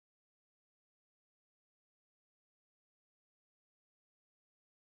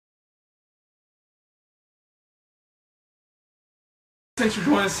Thanks for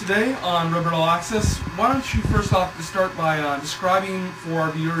joining us today on Redbird All Access. Why don't you first off start by describing for our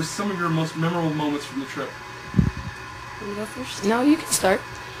viewers some of your most memorable moments from the trip? Can you go first? No, you can start.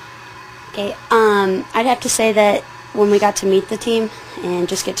 Okay, I'd have to say that when we got to meet the team and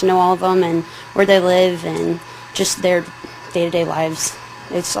just get to know all of them and where they live and just their day-to-day lives,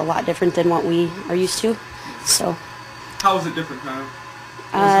 it's a lot different than what we are used to. So, how was it different, kind of?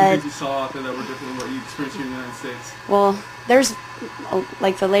 What were some things you saw out there that were different than what you experienced here in the United States? Well, there's,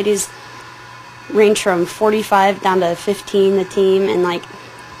 like, the ladies range from 45 down to 15, the team, and, like,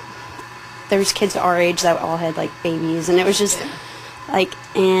 there's kids our age that all had, like, babies, and it was just, like,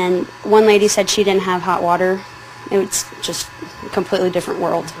 and one lady said she didn't have hot water. It was just a completely different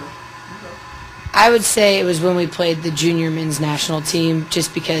world. I would say it was when we played the junior men's national team,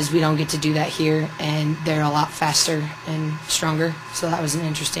 just because we don't get to do that here, and they're a lot faster and stronger, so that was an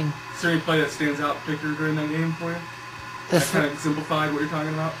interesting. Is there any play that stands out particularly during that game for you? That kind of exemplified what you're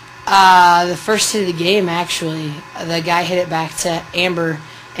talking about? The first hit of the game, actually. The guy hit it back to Amber,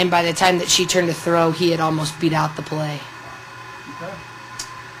 and by the time that she turned to throw, he had almost beat out the play. Okay.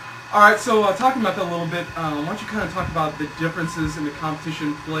 All right, so talking about that a little bit, why don't you kind of talk about the differences in the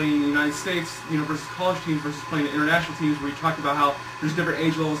competition playing in the United States, versus college teams versus playing the international teams, where you talked about how there's different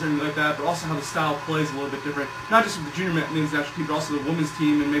age levels and everything like that, but also how the style of play is a little bit different, not just with the junior men's national team, but also the women's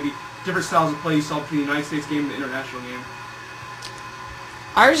team, and maybe different styles of play you saw between the United States game and the international game.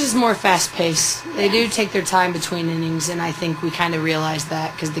 Ours is more fast-paced. They do take their time between innings, and I think we kind of realized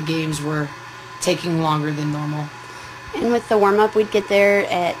that because the games were taking longer than normal. And with the warm-up, we'd get there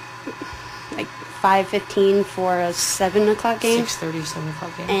at like 5:15 for a 7 o'clock game. 6:30, 7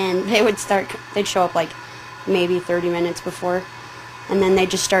 o'clock game. And they'd show up like maybe 30 minutes before, and then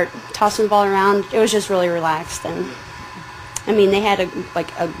they'd just start tossing the ball around. It was just really relaxed, and I mean, they had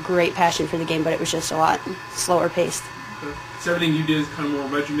a great passion for the game, but it was just a lot slower paced. Okay. So everything you did is kind of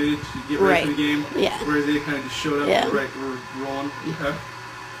more regimented to get ready for the game, whereas they kind of just showed up and were rolling. Okay.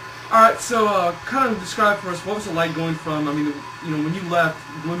 All right, so kind of describe for us what was it like going from, I mean, when you left,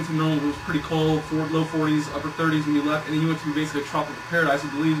 Bloomington, Maryland was pretty cold, low 40s, upper 30s when you left, and then you went to basically a tropical paradise, I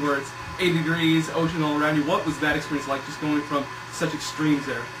believe, where it's 80 degrees, ocean all around you. What was that experience like, just going from such extremes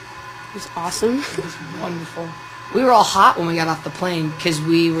there? It was awesome. It was wonderful. We were all hot when we got off the plane because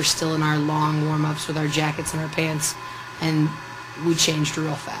we were still in our long warm-ups with our jackets and our pants, and we changed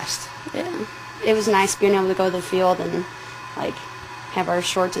real fast. Yeah, it was nice being able to go to the field and, like, have our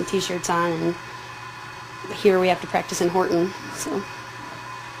shorts and t-shirts on, and here we have to practice in Horton. So,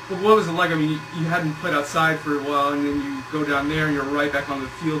 well, what was it like? I mean, you hadn't played outside for a while, and then you go down there and you're right back on the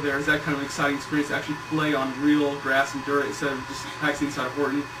field there. Is that kind of an exciting experience to actually play on real grass and dirt instead of just practicing inside of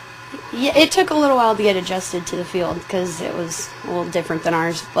Horton? Yeah, it took a little while to get adjusted to the field because it was a little different than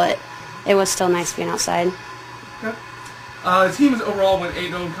ours, but it was still nice being outside. Okay. The team overall went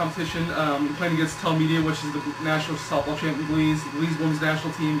 8-0 in competition, playing against Telemedia, which is the national softball champion in Belize, the Belize women's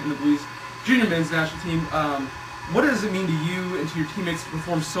national team, and the Belize junior men's national team. What does it mean to you and to your teammates to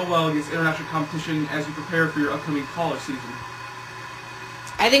perform so well against international competition as you prepare for your upcoming college season?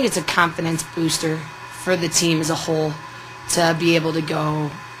 I think it's a confidence booster for the team as a whole to be able to go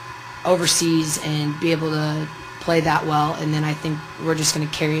overseas and be able to play that well, and then I think we're just going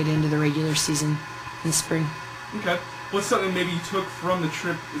to carry it into the regular season in spring. Okay. What's something maybe you took from the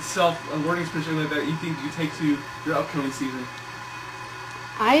trip itself, a learning experience like that, you think you take to your upcoming season?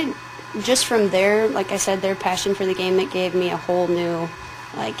 Just from there, like I said, their passion for the game, it gave me a whole new,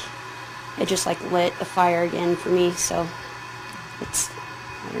 it just lit a fire again for me, so it's,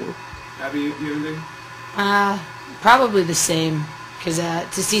 I don't know. Abby, you have anything? Probably the same, because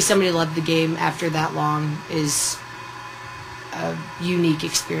to see somebody love the game after that long is a unique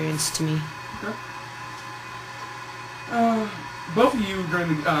experience to me. Okay. Both of you during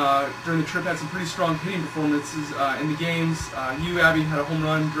the trip had some pretty strong hitting performances in the games. You, Abby, had a home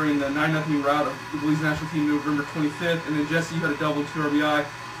run during the 9-0 rout of the Belize national team November 25th, and then Jessie, you had a double and 2 RBI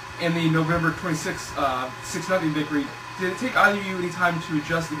in the November 26th 6-0 victory. Did it take either of you any time to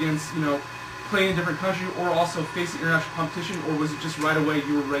adjust against, playing in a different country or also facing international competition, or was it just right away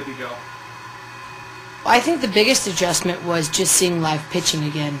you were ready to go? Well, I think the biggest adjustment was just seeing live pitching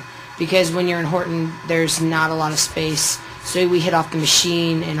again, because when you're in Horton, there's not a lot of space. So we hit off the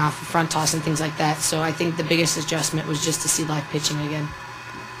machine and off the front toss and things like that. So I think the biggest adjustment was just to see live pitching again.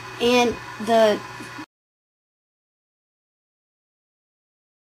 And the